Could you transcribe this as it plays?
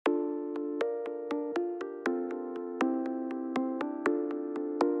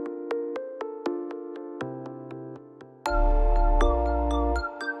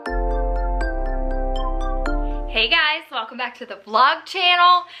Hey guys, welcome back to the vlog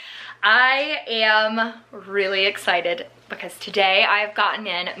channel. I am really excited because today I've gotten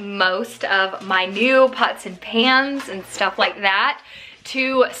in most of my new pots and pans and stuff like that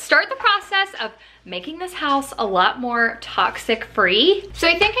to start the process of making this house a lot more toxic free. So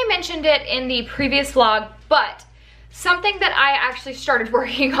I think I mentioned it in the previous vlog, but something that I actually started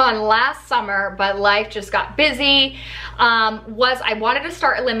working on last summer, but life just got busy, was I wanted to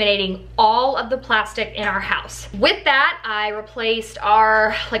start eliminating all of the plastic in our house. With that, I replaced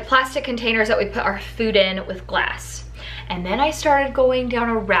our plastic containers that we put our food in with glass. And then I started going down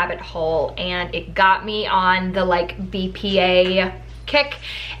a rabbit hole and it got me on the BPA kick.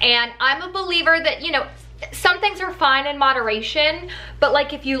 And I'm a believer that, you know, some things are fine in moderation,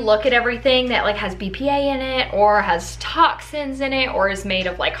 but if you look at everything that has BPA in it or has toxins in it or is made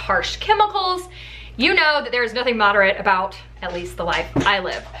of harsh chemicals, you know that there's nothing moderate about at least the life I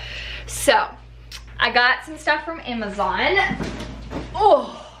live. So I got some stuff from Amazon.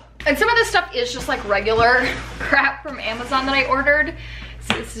 Oh, and some of this stuff is just regular crap from Amazon that I ordered.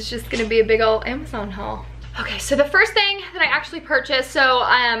 So this is just gonna be a big old Amazon haul. Okay, so the first thing that I actually purchased, so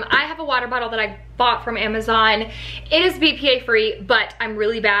I have a water bottle that I bought from Amazon. It is BPA free, but I'm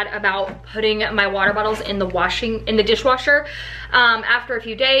really bad about putting my water bottles in the dishwasher after a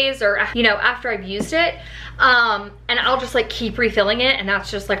few days or, you know, after I've used it. And I'll just keep refilling it, and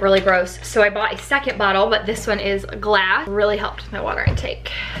that's just really gross. So I bought a second bottle, but this one is glass. Really helped with my water intake.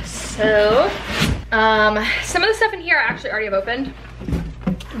 So some of the stuff in here I actually already have opened.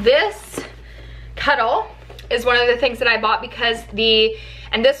 This kettle is one of the things that I bought because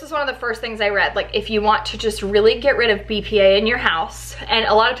and this was one of the first things I read, if you want to just really get rid of BPA in your house, and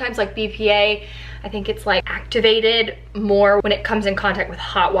a lot of times BPA, I think it's activated more when it comes in contact with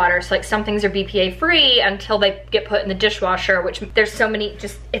hot water. So some things are BPA free until they get put in the dishwasher, which there's so many,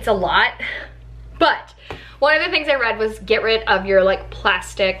 it's a lot. But one of the things I read was get rid of your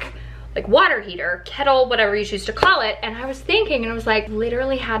plastic water heater, kettle, whatever you choose to call it. And I was thinking, and I was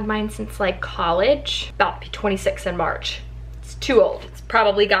literally had mine since about to be 26 in March. It's too old. It's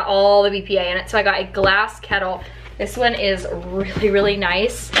probably got all the BPA in it. So I got a glass kettle. This one is really, really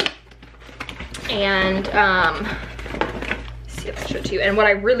nice. And see if I show it to you. And what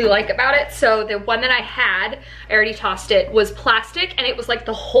I really like about it, so the one that I had, I already tossed it, was plastic, and it was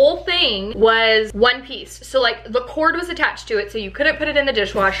the whole thing was one piece. So the cord was attached to it, so you couldn't put it in the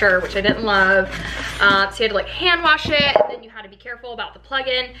dishwasher, which I didn't love. So you had to hand wash it, and then you had to be careful about the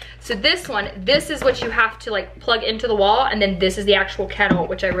plug-in. So this one, this is what you have to plug into the wall, and then this is the actual kettle,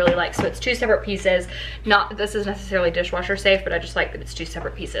 which I really like. So it's two separate pieces. Not that this is necessarily dishwasher safe, but I just like that it's two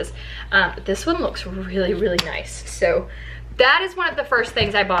separate pieces. But this one looks really, really nice. So that is one of the first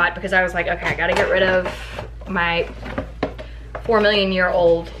things I bought because I was okay, I gotta get rid of my 4 million year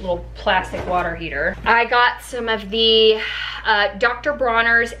old little plastic water heater. I got some of the Dr.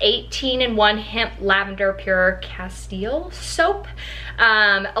 Bronner's 18-in-1 Hemp Lavender Pure Castile soap.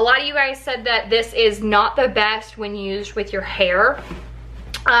 A lot of you guys said that this is not the best when used with your hair.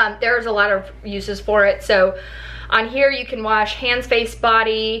 There's a lot of uses for it. So on here you can wash hands, face,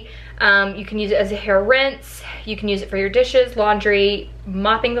 body. You can use it as a hair rinse. You can use it for your dishes, laundry,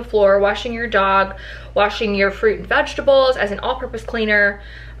 mopping the floor, washing your dog, washing your fruit and vegetables, as an all-purpose cleaner,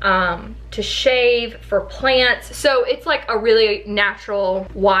 to shave, for plants. So it's a really natural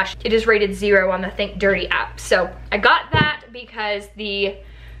wash. It is rated 0 on the Think Dirty app. So I got that because the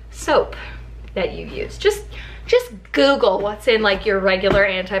soap that you use, just Google what's in your regular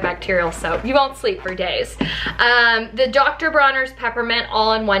antibacterial soap. You won't sleep for days. The Dr. Bronner's Peppermint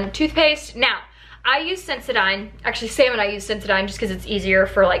All-in-One Toothpaste. Now, I use Sensodyne. Actually, Sam and I use Sensodyne just because it's easier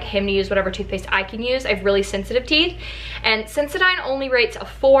for him to use whatever toothpaste I can use. I have really sensitive teeth. And Sensodyne only rates a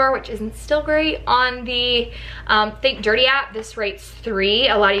 4, which isn't still great on the Think Dirty app. This rates 3.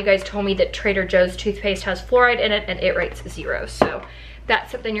 A lot of you guys told me that Trader Joe's toothpaste has fluoride in it and it rates 0. So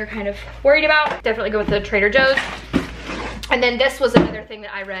that's something you're kind of worried about. Definitely go with the Trader Joe's. And then this was another thing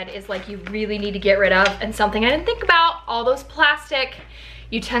that I read is you really need to get rid of, and something I didn't think about, all those plastic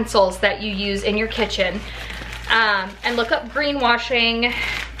utensils that you use in your kitchen. And look up greenwashing.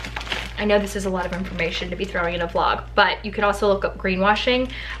 I know this is a lot of information to be throwing in a vlog, but you can also look up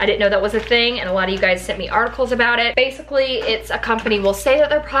greenwashing. I didn't know that was a thing, and a lot of you guys sent me articles about it. Basically, it's a company will say that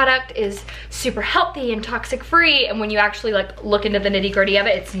their product is super healthy and toxic free, and when you actually look into the nitty-gritty of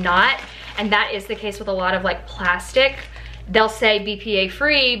it, it's not. And that is the case with a lot of plastic. They'll say BPA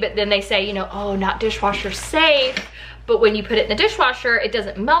free, but then they say, you know, oh, not dishwasher safe. But when you put it in the dishwasher, it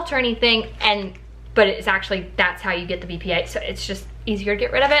doesn't melt or anything, but it's actually, that's how you get the BPA. So it's just easier to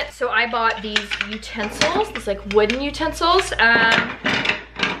get rid of it. So I bought these utensils, these wooden utensils.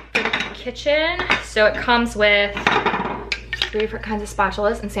 kitchen. So it comes with 3 different kinds of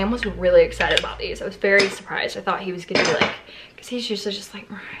spatulas, and Sam was really excited about these. I was very surprised. I thought he was gonna be like, because he's usually just like,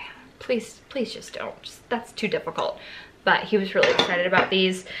 Moriah, please just don't. That's too difficult. But he was really excited about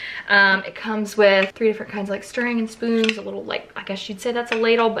these. It comes with 3 different kinds of like stirring and spoons, a little like, I guess you'd say that's a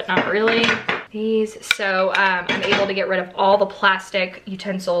ladle, but not really. These, so I'm able to get rid of all the plastic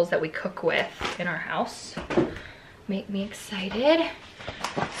utensils that we cook with in our house. Make me excited.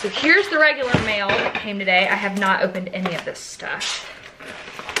 So here's the regular mail that came today. I have not opened any of this stuff.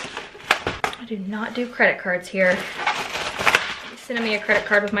 I do not do credit cards here. He's sending me a credit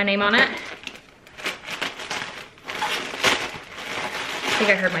card with my name on it. I think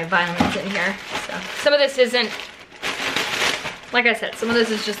I heard my violins in here. So some of this isn't, like I said, some of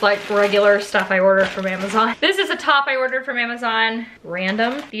this is just like regular stuff I ordered from Amazon. This is a top I ordered from Amazon,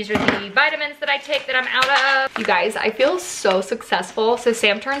 random. These are the vitamins that I take that I'm out of. You guys, I feel so successful. So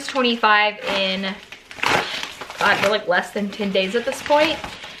Sam turns 25 in, God, we're like less than 10 days at this point.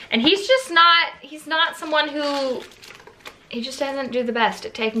 And he's not someone who, he just doesn't do the best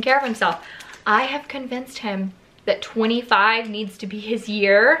at taking care of himself. I have convinced him that 25 needs to be his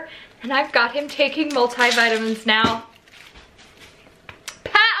year, and I've got him taking multivitamins now.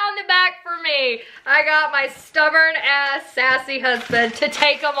 Back for me. I got my stubborn ass sassy husband to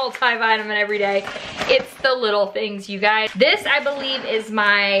take a multivitamin every day. It's the little things, you guys. This, I believe, is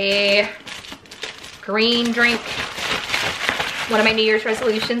my green drink. One of my New Year's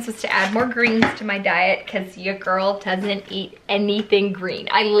resolutions was to add more greens to my diet because your girl doesn't eat anything green.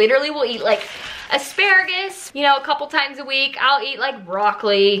 I literally will eat like asparagus, you know, a couple times a week. I'll eat like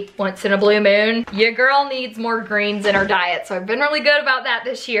broccoli once in a blue moon. Your girl needs more greens in her diet. So I've been really good about that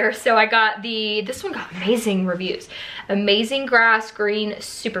this year. So I got this one got amazing reviews. Amazing Grass Green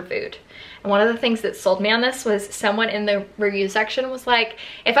Superfood. And one of the things that sold me on this was someone in the review section was like,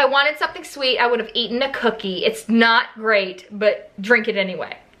 if I wanted something sweet, I would have eaten a cookie. It's not great, but drink it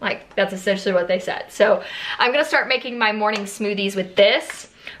anyway. Like, that's essentially what they said. So I'm gonna start making my morning smoothies with this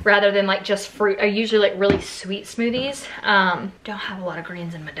rather than like just fruit. I usually like really sweet smoothies. Don't have a lot of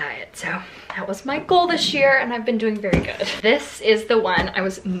greens in my diet. So that was my goal this year and I've been doing very good. This is the one I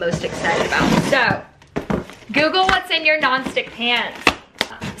was most excited about. So Google what's in your nonstick pans.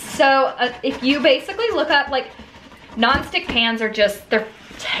 So if you basically look up, like, nonstick pans are just, they're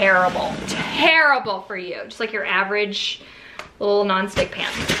terrible for you. Just like your average little nonstick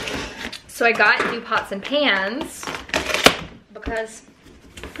pan. So I got new pots and pans because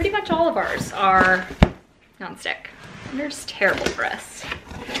pretty much all of ours are nonstick. And they're just terrible for us.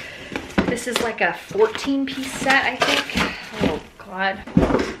 This is like a 14-piece set, I think. Oh God.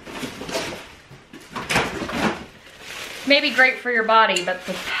 Maybe great for your body, but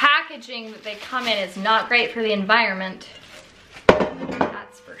the packaging that they come in is not great for the environment.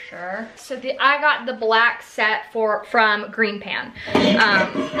 That's for sure. So I got the black set from Green Pan.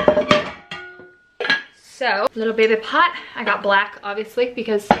 So little baby pot, I got black obviously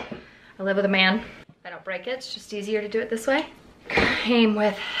because I live with a man. I don't break it, it's just easier to do it this way. Came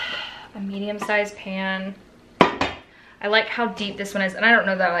with a medium-sized pan. I like how deep this one is, and I don't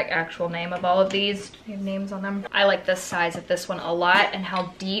know the like actual name of all of these. They have names on them. I like the size of this one a lot and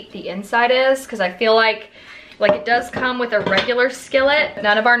how deep the inside is, because I feel like it does come with a regular skillet.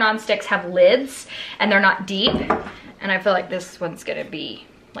 None of our nonsticks have lids and they're not deep. And I feel like this one's gonna be,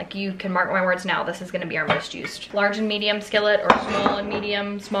 like, you can mark my words now, this is gonna be our most used. Large and medium skillet, or small and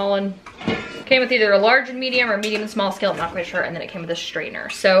medium, small and, came with either a large and medium or medium and small skillet, I'm not quite sure, and then it came with a strainer.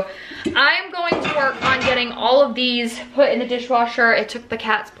 So I'm going to work on getting all of these put in the dishwasher. It took the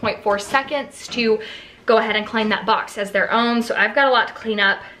cats 0.4 seconds to go ahead and claim that box as their own, so I've got a lot to clean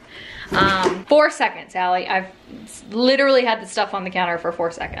up. 4 seconds, Allie. I've literally had the stuff on the counter for 4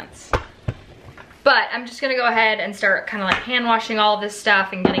 seconds. But I'm just gonna go ahead and start kind of like hand washing all of this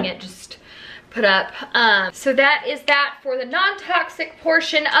stuff and getting it just put up. So that is that for the non-toxic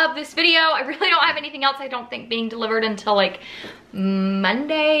portion of this video. I really don't have anything else, I don't think, being delivered until like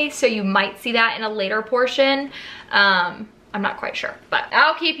Monday. So you might see that in a later portion. I'm not quite sure, but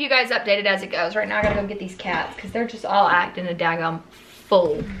I'll keep you guys updated as it goes. Right now I gotta go get these cats because they're just all acting a daggum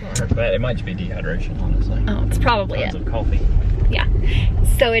fool. It might just be dehydration, honestly. Oh, it's probably Tons of coffee. Yeah.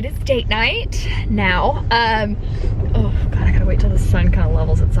 So it is date night now. Oh God, I gotta wait till the sun kind of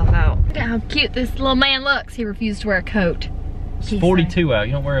levels itself out. Look at how cute this little man looks. He refused to wear a coat. It's 42 out.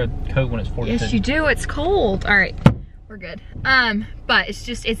 You don't wear a coat when it's 42. Yes, you do. It's cold. All right, we're good. But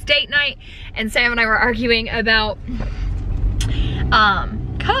it's date night, and Sam and I were arguing about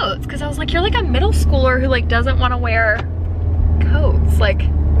coats, because I was like, you're like a middle schooler who like doesn't want to wear coats, like,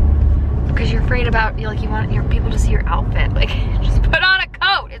 because you're afraid about, like, you want your people to see your outfit. Like, just put on a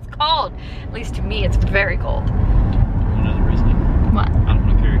coat. out. It's cold. At least to me, it's very cold. Another reasoning. What? I don't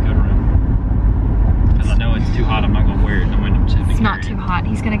want to carry a coat around. Because I know it's too hot, I'm not going to wear it. I'm going to It's not too hot.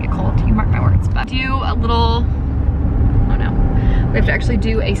 He's going to get cold. You mark my words. But do a little, oh no. We have to actually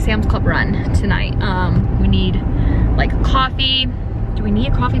do a Sam's Club run tonight. We need like coffee. Do we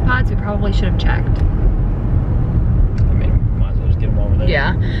need coffee pods? We probably should have checked. I mean, might as well just get them over there.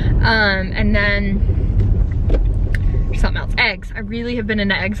 Yeah. And then something else. Eggs. I really have been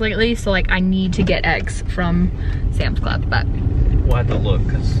into eggs lately, so like I need to get eggs from Sam's Club, but We'll have to look,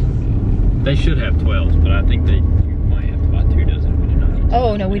 because they should have 12s, but I think you might have to buy 2 dozen. We do not need to.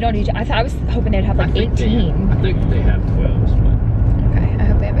 oh no, we don't need to. I was hoping they'd have like 18. I think they have 12s, but Okay, I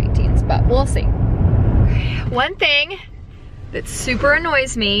hope they have 18s, but we'll see. One thing that super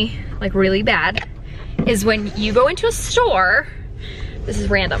annoys me, like really bad, is when you go into a store, this is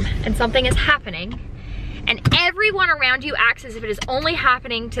random, and something is happening, and everyone around you acts as if it is only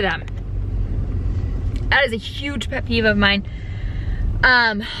happening to them. That is a huge pet peeve of mine.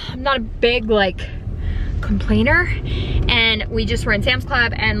 I'm not a big like complainer, and we just were in Sam's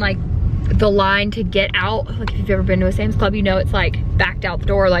Club, and like the line to get out, like if you've ever been to a Sam's Club, you know it's like backed out the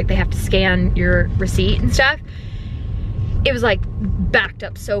door, like they have to scan your receipt and stuff. It was like backed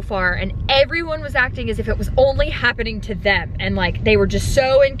up so far, and everyone was acting as if it was only happening to them, and like they were just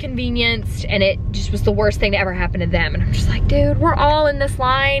so inconvenienced, and it just was the worst thing to ever happen to them. And I'm just like, dude, we're all in this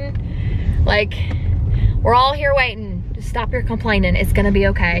line, like we're all here waiting. Just stop your complaining. It's gonna be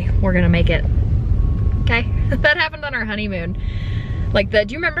okay. We're gonna make it. Okay. That happened on our honeymoon. Like do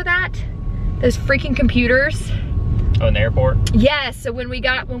you remember that? Those freaking computers. Oh, in the airport? Yes, so when we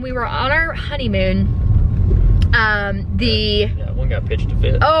were on our honeymoon, yeah, one got pitched a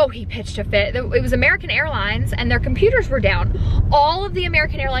fit. Oh, he pitched a fit. It was American Airlines, and their computers were down. All of the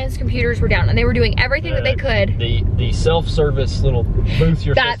American Airlines computers were down, and they were doing everything that they could. The self-service little booth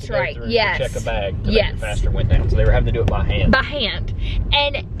you're That's supposed to go right, through yes. to check a bag to Yes. make it faster went down. So they were having to do it by hand. By hand.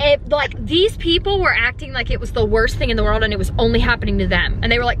 And like these people were acting like it was the worst thing in the world, and it was only happening to them. And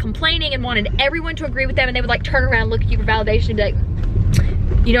they were like complaining and wanted everyone to agree with them, and they would like turn around, look at you for validation, and be like,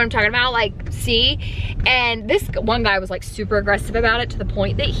 you know what I'm talking about? Like, see? And this one guy was like super aggressive about it, to the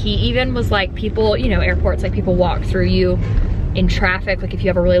point that he even was like, people, you know, airports, like people walk through you in traffic. Like if you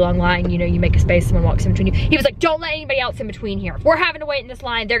have a really long line, you know, you make a space, someone walks in between you. He was like, don't let anybody else in between here. If we're having to wait in this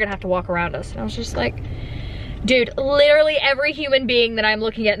line, they're gonna have to walk around us. And I was just like, dude, literally every human being that I'm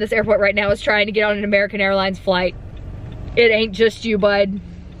looking at in this airport right now is trying to get on an American Airlines flight. It ain't just you, bud.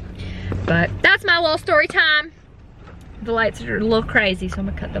 But that's my little story time. The lights are a little crazy, so I'm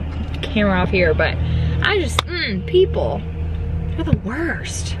gonna cut the camera off here, but I just, people, they're the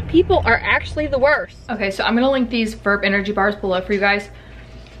worst. People are actually the worst. Okay, so I'm gonna link these Verb energy bars below for you guys.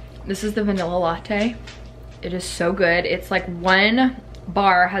 This is the vanilla latte. It is so good. It's like one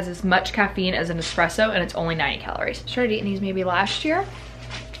bar has as much caffeine as an espresso, and it's only 90 calories. I started eating these maybe last year.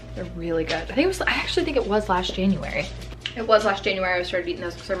 They're really good. I actually think it was last January. It was last January I started eating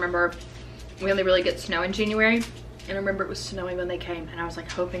those, because I remember we only really get snow in January. And I remember it was snowing when they came, and I was like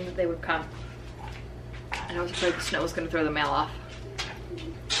hoping that they would come. And I was afraid the snow was gonna throw the mail off.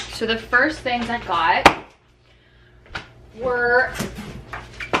 So the first things I got were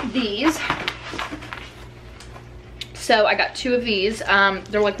these. So I got 2 of these.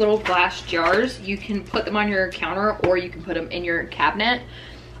 They're like little glass jars. You can put them on your counter, or you can put them in your cabinet.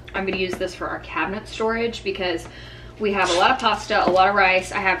 I'm gonna use this for our cabinet storage, because we have a lot of pasta, a lot of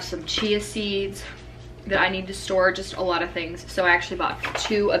rice. I have some chia seeds that I need to store, just a lot of things. So I actually bought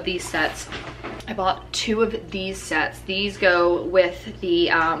 2 of these sets. I bought 2 of these sets. These go with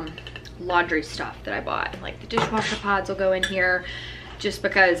the laundry stuff that I bought. And like the dishwasher pods will go in here, just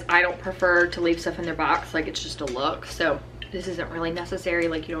because I don't prefer to leave stuff in their box. Like it's just a look. So this isn't really necessary.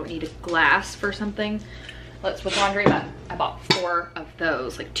 Like you don't need a glass for something. Let's with laundry, but I bought 4 of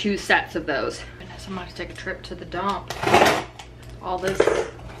those, like 2 sets of those. Goodness, I'm gonna have to take a trip to the dump. All this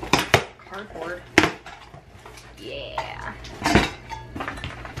cardboard. Yeah.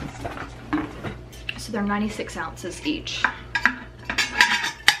 So they're 96 ounces each.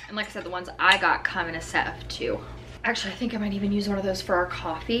 And like I said, the ones I got come in a set of 2. Actually, I think I might even use one of those for our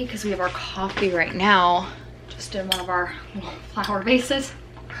coffee, because we have our coffee right now just in one of our little flower vases.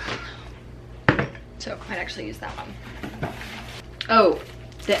 So I might actually use that one. Oh,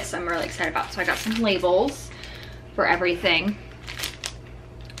 this I'm really excited about. So I got some labels for everything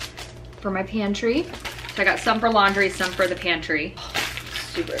for my pantry. So I got some for laundry, some for the pantry.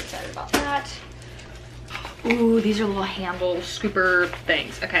 Super excited about that. Ooh, these are little handle scooper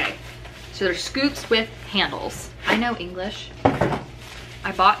things. Okay, so they're scoops with handles. I know English.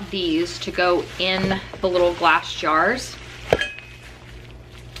 I bought these to go in the little glass jars.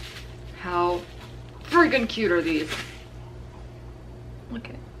 How freaking cute are these? Look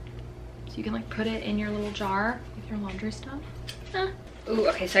at it. So you can like put it in your little jar with your laundry stuff. Ooh,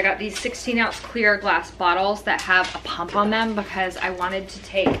 okay, so I got these 16-ounce clear glass bottles that have a pump on them because I wanted to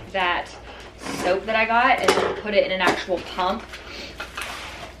take that soap that I got and then put it in an actual pump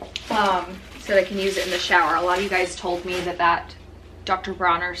so they can use it in the shower. A lot of you guys told me that Dr.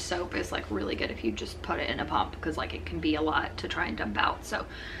 Bronner's soap is like really good if you just put it in a pump because like it can be a lot to try and dump out. So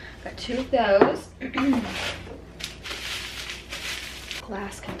got 2 of those.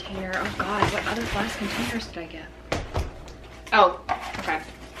 Glass container. Oh God, what other glass containers did I get? Oh, okay.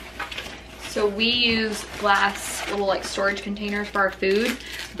 So we use glass little like storage containers for our food,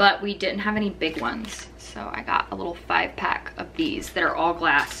 but we didn't have any big ones. So I got a little 5-pack of these that are all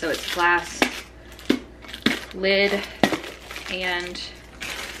glass. So it's glass lid and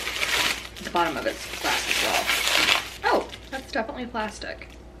the bottom of it's glass as well. Oh, that's definitely plastic.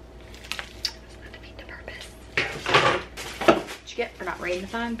 Doesn't defeat the purpose. What'd you get for not reading the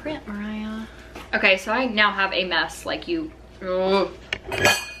fine print, Moriah? Okay, so I now have a mess. Like it's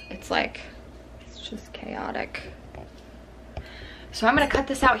like, it's just chaotic. So I'm gonna cut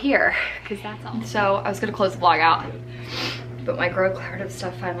this out here because that's all. So I was gonna close the vlog out, but my grow collaborative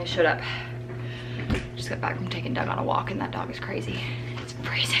stuff finally showed up. Just got back from taking Doug on a walk and that dog is crazy. It's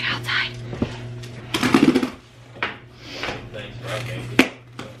freezing outside.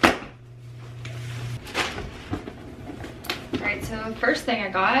 All right, so the first thing I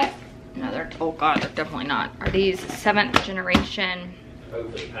got, no, oh God, they're definitely not, are these 7th generation. Oh,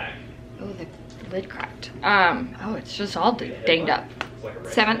 the lid cracked. Oh, it's just all dinged up.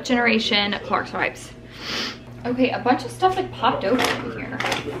 7th generation Clorox wipes. Okay, a bunch of stuff like popped open in here.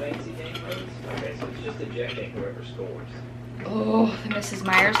 Oh, the Mrs.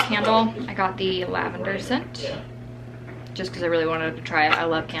 Myers candle. I got the lavender scent just because I really wanted to try it. I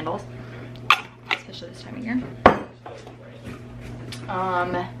love candles, especially this time of year.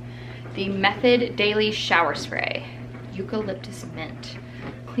 The Method Daily Shower Spray, Eucalyptus Mint.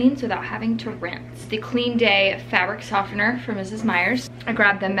 Cleans without having to rinse. The Clean Day Fabric Softener from Mrs. Myers. I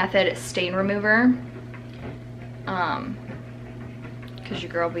grabbed the Method Stain Remover. Cause your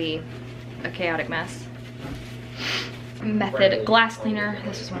girl be a chaotic mess. Method Glass Cleaner.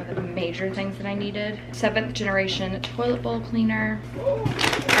 This is one of the major things that I needed. 7th generation Toilet Bowl Cleaner.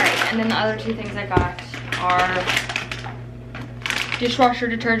 Alright, and then the other 2 things I got are dishwasher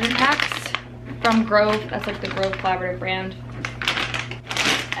detergent packs from Grove. That's like the Grove Collaborative brand.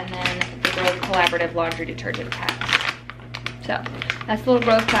 And then the Grove Collaborative laundry detergent packs. So that's the little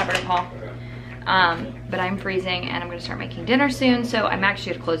Grove Collaborative haul. But I'm freezing and I'm gonna start making dinner soon, so I'm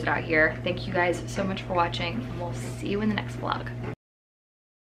actually gonna close it out here. Thank you guys so much for watching and we'll see you in the next vlog.